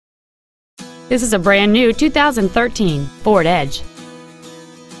This is a brand new 2013 Ford Edge.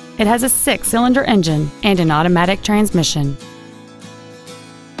 It has a 6-cylinder engine and an automatic transmission.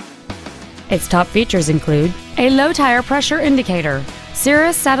 Its top features include a low tire pressure indicator,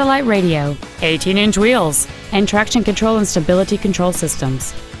 Sirius satellite radio, 18-inch wheels, and traction control and stability control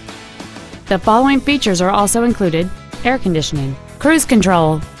systems. The following features are also included: air conditioning, cruise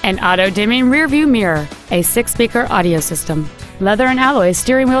control, an auto-dimming rear-view mirror, a 6-speaker audio system, leather and alloy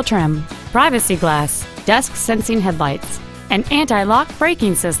steering wheel trim, privacy glass, dusk sensing headlights, an anti-lock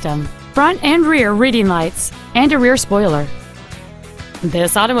braking system, front and rear reading lights, and a rear spoiler.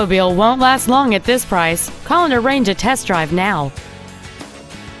 This automobile won't last long at this price. Call and arrange a test drive now.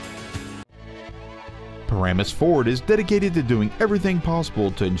 Paramus Ford is dedicated to doing everything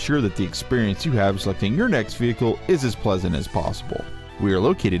possible to ensure that the experience you have selecting your next vehicle is as pleasant as possible. We are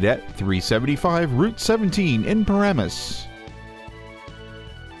located at 375 Route 17 in Paramus.